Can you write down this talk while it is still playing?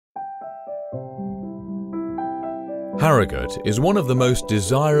Harrogate is one of the most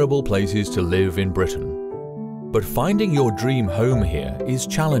desirable places to live in Britain. But finding your dream home here is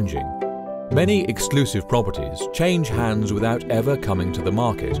challenging. Many exclusive properties change hands without ever coming to the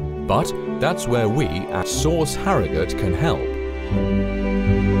market, but that's where we at Source Harrogate can help.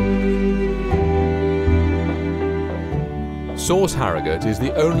 Source Harrogate is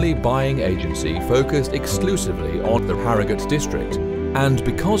the only buying agency focused exclusively on the Harrogate district, and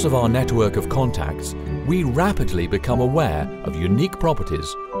because of our network of contacts, we rapidly become aware of unique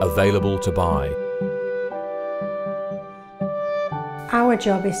properties available to buy. Our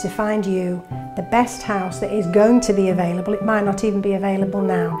job is to find you the best house that is going to be available. It might not even be available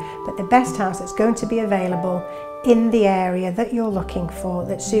now, but the best house that's going to be available in the area that you're looking for,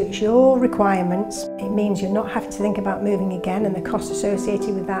 that suits your requirements. It means you're not having to think about moving again and the cost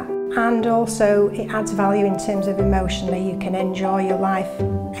associated with that. And also it adds value in terms of emotionally. You can enjoy your life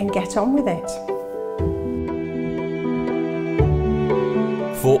and get on with it.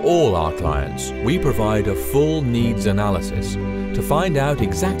 For all our clients, we provide a full needs analysis to find out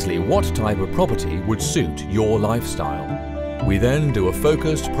exactly what type of property would suit your lifestyle. We then do a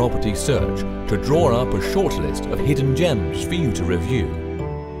focused property search to draw up a shortlist of hidden gems for you to review.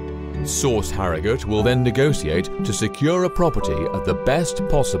 Source Harrogate will then negotiate to secure a property at the best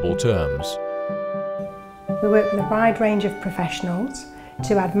possible terms. We work with a wide range of professionals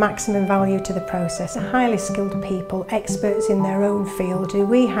to add maximum value to the process. Highly skilled people, experts in their own field who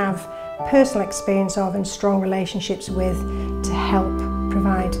we have personal experience of and strong relationships with to help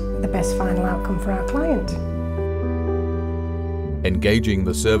provide the best final outcome for our client. Engaging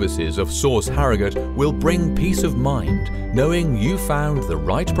the services of Source Harrogate will bring peace of mind, knowing you found the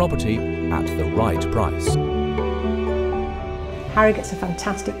right property at the right price. Harrogate's a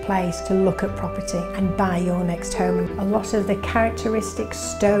fantastic place to look at property and buy your next home. A lot of the characteristic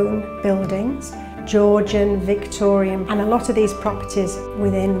stone buildings, Georgian, Victorian, and a lot of these properties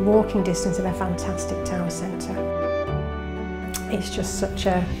within walking distance of a fantastic town centre. It's just such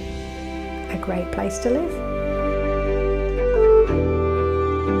a great place to live.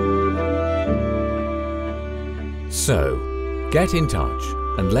 So, get in touch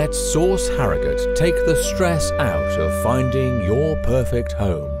and let Source Harrogate take the stress out of finding your perfect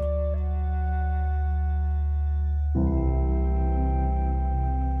home.